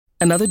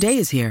Another day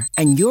is here,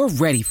 and you're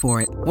ready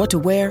for it. What to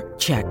wear?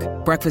 Check.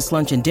 Breakfast,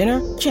 lunch, and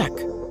dinner? Check.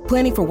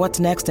 Planning for what's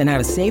next and how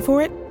to save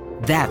for it?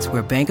 That's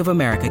where Bank of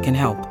America can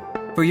help.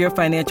 For your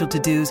financial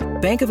to-dos,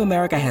 Bank of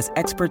America has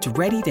experts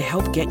ready to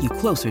help get you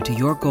closer to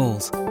your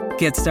goals.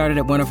 Get started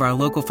at one of our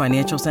local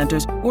financial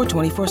centers or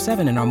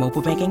 24/7 in our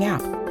mobile banking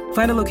app.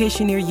 Find a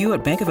location near you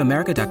at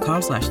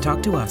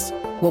bankofamerica.com/talktous.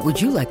 What would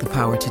you like the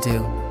power to do?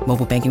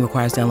 Mobile banking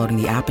requires downloading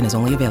the app and is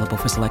only available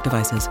for select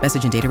devices.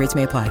 Message and data rates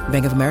may apply.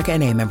 Bank of America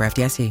N.A., member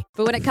FDIC.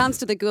 But when it comes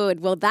to the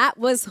good, well, that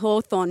was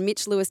Hawthorn.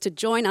 Mitch Lewis to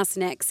join us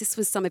next. This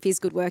was some of his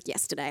good work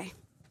yesterday.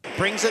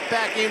 Brings it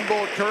back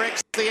inboard,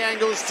 corrects the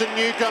angles to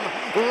Newcomb.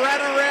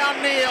 Ran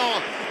around Neal.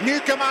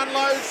 Newcomb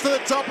unloads to the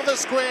top of the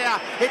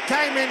square. It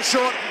came in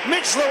short.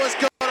 Mitch Lewis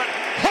got it.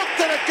 Hooked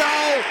it at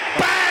goal.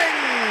 Bang!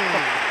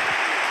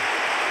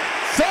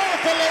 4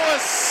 for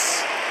Lewis.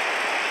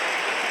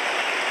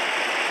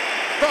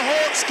 The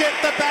Hawks get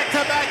the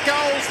back-to-back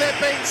goals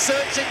they've been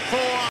searching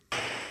for.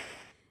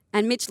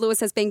 And Mitch Lewis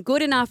has been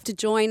good enough to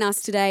join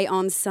us today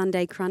on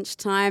Sunday Crunch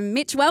Time.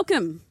 Mitch,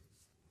 welcome.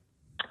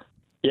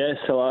 Yes,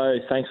 hello.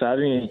 Thanks for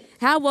having me.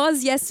 How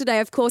was yesterday?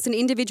 Of course, an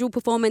individual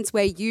performance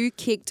where you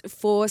kicked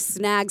 4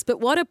 snags, but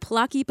what a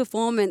plucky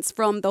performance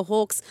from the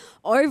Hawks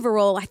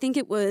overall. I think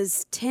it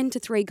was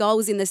 10-3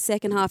 goals in the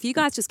second half. You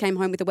guys just came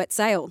home with a wet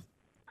sail.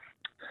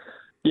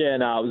 Yeah,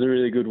 no, it was a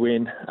really good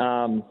win.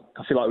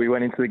 I feel like we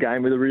went into the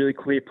game with a really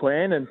clear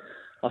plan, and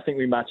I think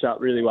we match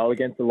up really well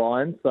against the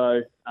Lions.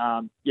 So,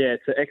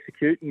 to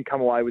execute and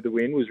come away with the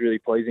win was really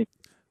pleasing.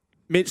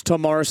 Mitch,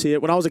 Tom Morris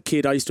here. When I was a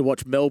kid, I used to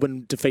watch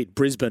Melbourne defeat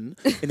Brisbane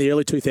in the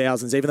early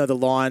 2000s. Even though the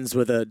Lions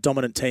were the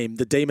dominant team,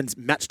 the Demons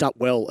matched up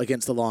well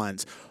against the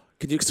Lions.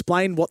 Can you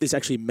explain what this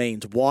actually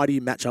means? Why do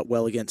you match up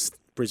well against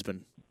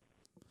Brisbane?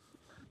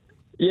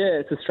 Yeah,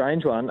 it's a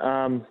strange one.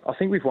 I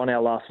think we've won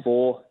our last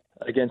 4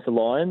 against the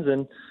Lions,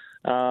 and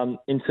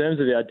in terms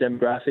of our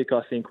demographic,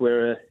 I think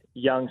we're a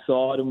young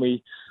side and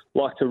we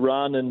like to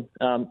run and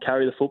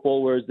carry the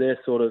football, whereas they're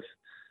sort of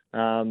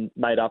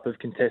made up of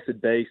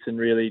contested beasts and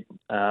really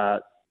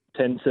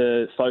tend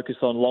to focus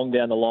on long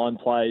down the line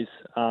plays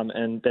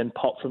and then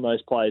pop from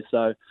those plays.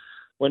 So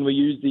when we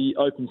use the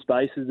open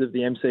spaces of the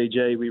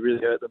MCG, we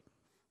really hurt them.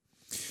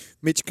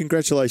 Mitch,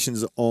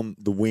 congratulations on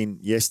the win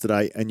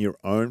yesterday and your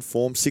own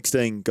form.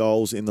 16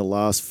 goals in the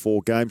last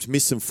 4 games.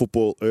 Missed some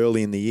football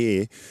early in the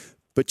year,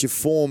 but your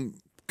form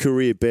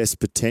career best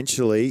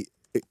potentially.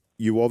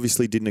 You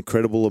obviously did an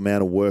incredible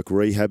amount of work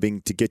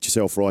rehabbing to get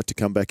yourself right to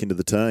come back into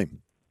the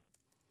team.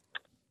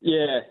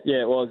 Yeah,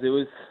 it was. It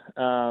was,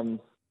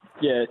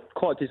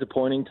 quite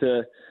disappointing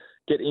to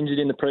get injured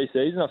in the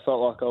pre-season. I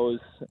felt like I was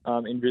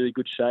in really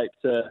good shape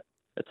to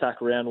attack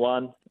round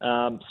 1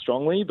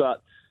 strongly,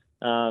 but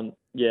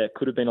it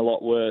could have been a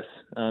lot worse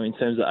in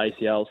terms of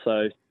ACL.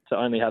 So to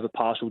only have a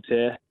partial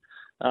tear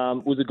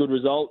was a good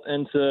result.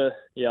 And I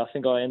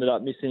think I ended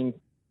up missing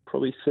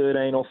probably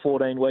 13 or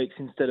 14 weeks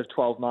instead of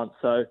 12 months.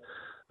 So,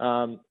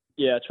 I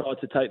tried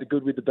to take the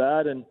good with the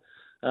bad and,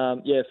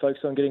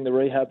 focus on getting the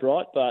rehab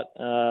right. But,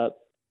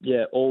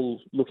 all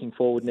looking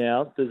forward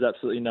now. There's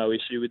absolutely no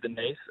issue with the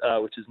knees,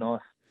 which is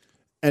nice.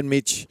 And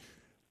Mitch,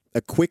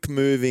 a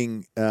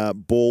quick-moving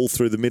ball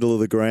through the middle of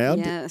the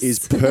ground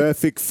is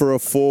perfect for a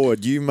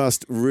forward. You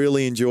must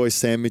really enjoy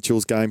Sam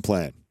Mitchell's game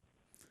plan.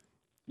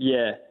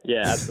 Yeah,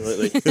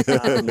 absolutely.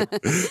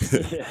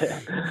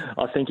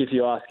 I think if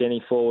you ask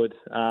any forward,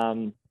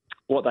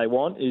 what they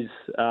want is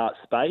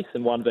space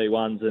and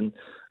 1v1s, and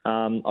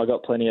I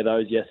got plenty of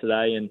those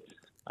yesterday. And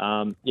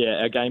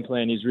our game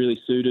plan is really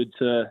suited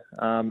to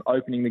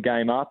opening the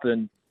game up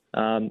and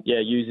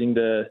using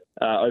the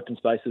open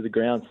space of the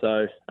ground.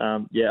 So,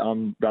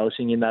 I'm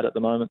relishing in that at the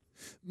moment.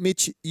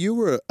 Mitch, you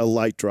were a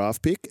late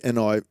draft pick, and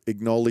I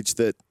acknowledge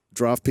that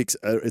draft picks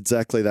are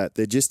exactly that.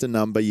 They're just a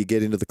number you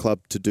get into the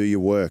club to do your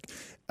work.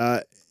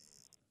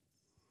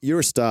 You're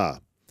a star.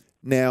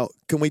 Now,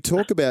 can we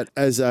talk about,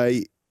 as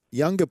a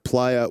younger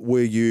player,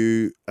 were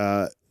you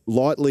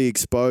lightly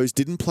exposed,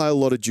 didn't play a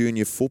lot of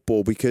junior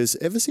football? Because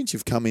ever since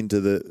you've come into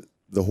the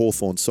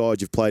Hawthorn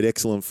side, you've played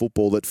excellent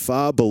football that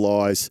far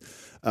belies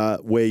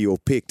where you're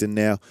picked. And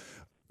now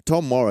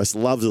Tom Morris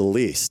loves a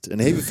list. And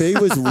if he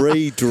was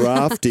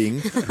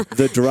redrafting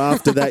the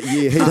draft of that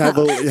year, he'd have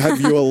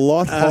you a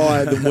lot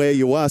higher than where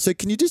you are. So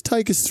can you just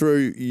take us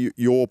through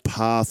your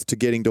path to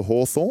getting to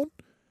Hawthorn?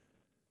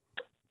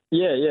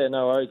 Yeah,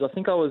 no worries. I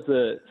think I was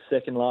the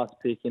second last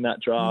pick in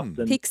that draft.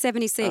 And, pick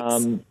 76.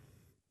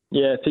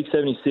 Pick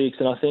 76.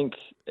 And I think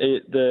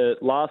the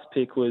last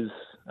pick was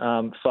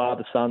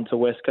father-son to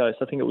West Coast.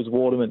 I think it was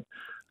Waterman.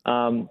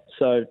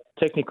 So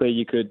technically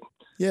you could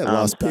say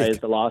as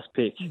the last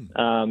pick.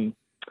 Growing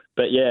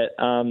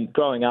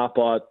up,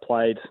 I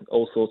played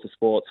all sorts of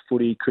sports,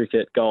 footy,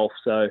 cricket, golf.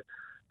 So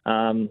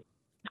I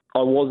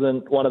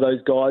wasn't one of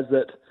those guys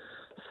that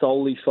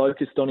solely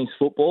focused on his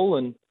football.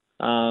 And,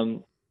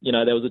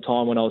 there was a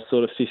time when I was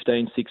sort of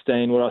 15,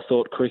 16 where I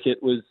thought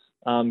cricket was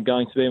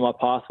going to be my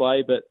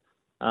pathway, but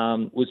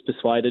was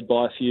persuaded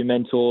by a few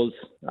mentors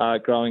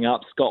growing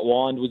up. Scott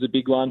Wind was a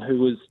big one, who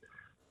was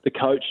the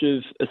coach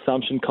of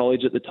Assumption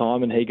College at the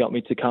time, and he got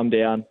me to come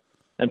down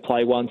and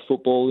play one's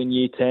football in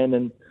year 10.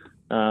 And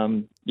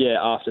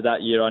after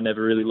that year, I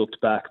never really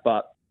looked back.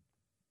 But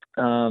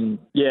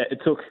it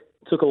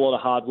took a lot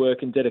of hard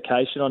work and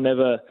dedication. I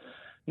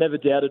never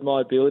doubted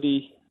my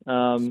ability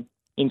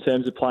in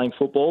terms of playing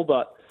football,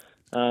 but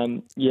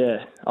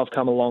I've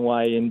come a long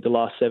way in the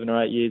last 7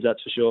 or 8 years,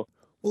 that's for sure.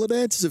 Well, it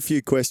answers a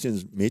few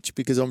questions, Mitch,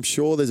 because I'm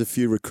sure there's a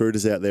few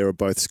recruiters out there who are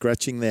both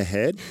scratching their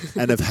head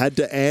and have had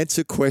to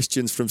answer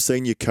questions from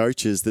senior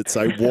coaches that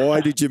say,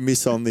 why did you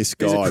miss on this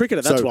guy? He's a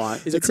cricketer, that's why.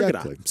 He's exactly.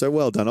 a cricketer. So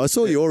well done. I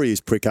saw your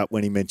ears prick up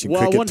when he mentioned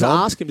cricket, I wanted Tom.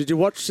 to ask him, did you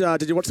watch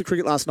the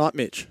cricket last night,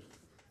 Mitch?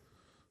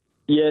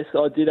 Yes,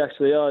 I did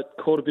actually. I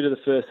caught a bit of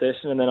the first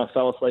session and then I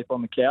fell asleep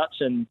on the couch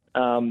and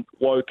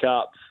woke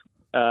up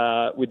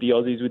with the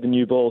Aussies with the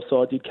new ball.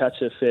 So I did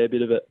catch a fair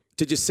bit of it.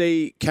 Did you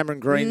see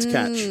Cameron Green's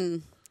catch?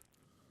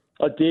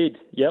 I did,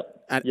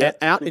 yep. And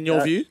out, in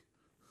your view?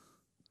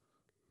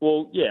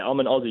 Well, yeah, I'm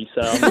an Aussie,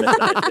 so I'm going to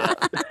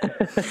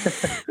say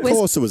it's out. Of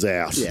course it was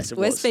out. Yes, it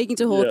We're was. speaking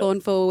to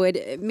Hawthorn forward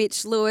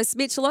Mitch Lewis.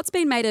 Mitch, a lot's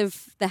been made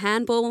of the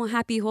handball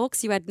Happy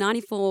Hawks. You had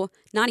 95,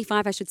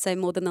 I should say,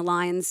 more than the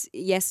Lions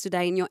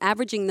yesterday, and you're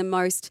averaging the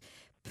most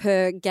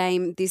per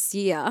game this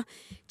year.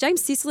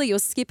 James Sicily, your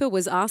skipper,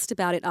 was asked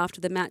about it after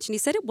the match, and he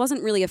said it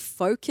wasn't really a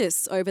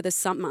focus over the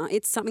summer.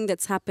 It's something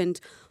that's happened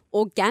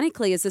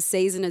organically as the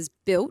season has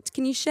built.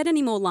 Can you shed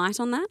any more light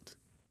on that?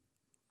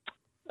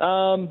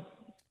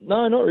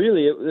 No, not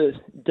really. It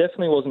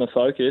definitely wasn't a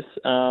focus.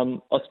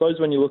 I suppose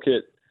when you look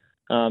at,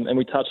 and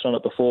we touched on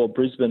it before,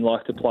 Brisbane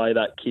like to play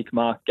that kick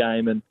mark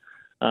game and,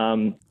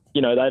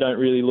 they don't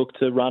really look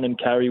to run and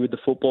carry with the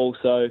football.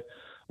 So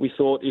we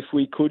thought if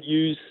we could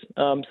use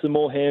some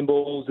more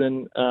handballs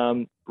and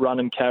run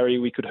and carry,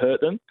 we could hurt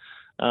them,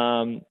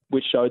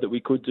 which showed that we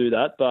could do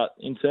that. But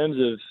in terms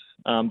of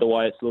the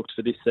way it's looked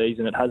for this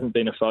season, it hasn't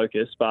been a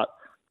focus. But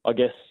I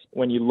guess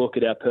when you look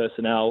at our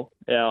personnel,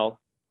 our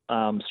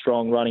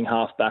strong running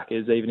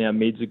half-backers, even our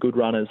mids are good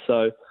runners.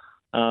 So,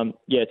 to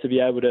be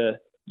able to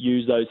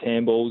use those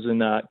handballs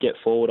and get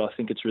forward, I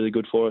think it's really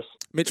good for us.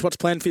 Mitch, what's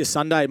planned for your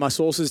Sunday? My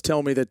sources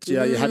tell me that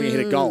you're having a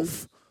hit at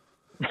golf.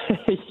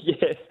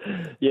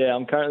 Yeah,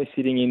 I'm currently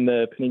sitting in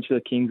the Peninsula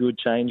Kingswood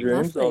change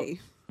rooms. Lovely.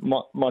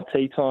 My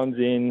tea time's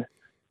in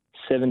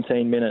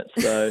 17 minutes,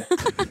 so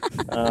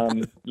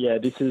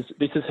this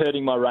is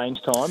hurting my range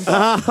time.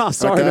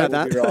 Sorry about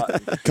that.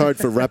 Right. Code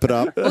for wrap it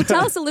up. Well,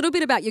 tell us a little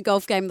bit about your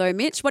golf game, though,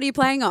 Mitch. What are you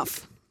playing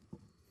off?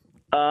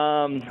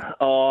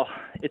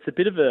 It's a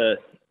bit of a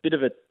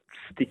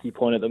sticky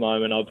point at the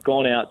moment. I've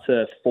gone out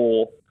to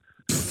 4,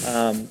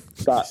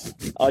 but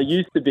I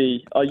used to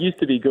be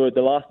good.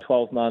 The last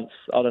 12 months,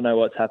 I don't know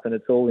what's happened.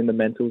 It's all in the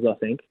mentals, I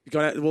think.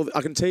 Well,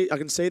 I can see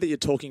that you're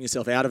talking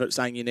yourself out of it,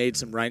 saying you need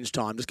some range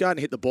time. Just go out and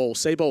hit the ball,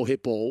 see ball,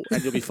 hit ball,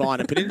 and you'll be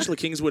fine. And Peninsula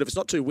Kingswood, if it's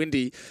not too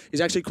windy,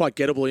 is actually quite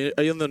gettable.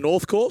 Are you on the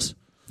north course?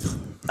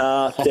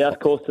 South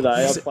course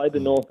today. I've played the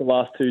north the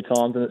last 2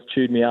 times and it's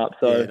chewed me up,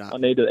 so I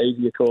need an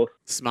easier course.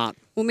 Smart.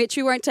 Well, Mitch,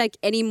 we won't take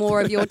any more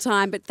of your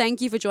time, but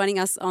thank you for joining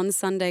us on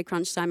Sunday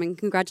Crunch Time, and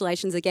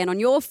congratulations again on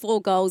your 4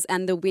 goals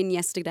and the win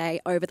yesterday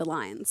over the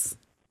Lions.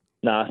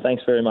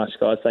 Thanks very much,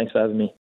 guys. Thanks for having me.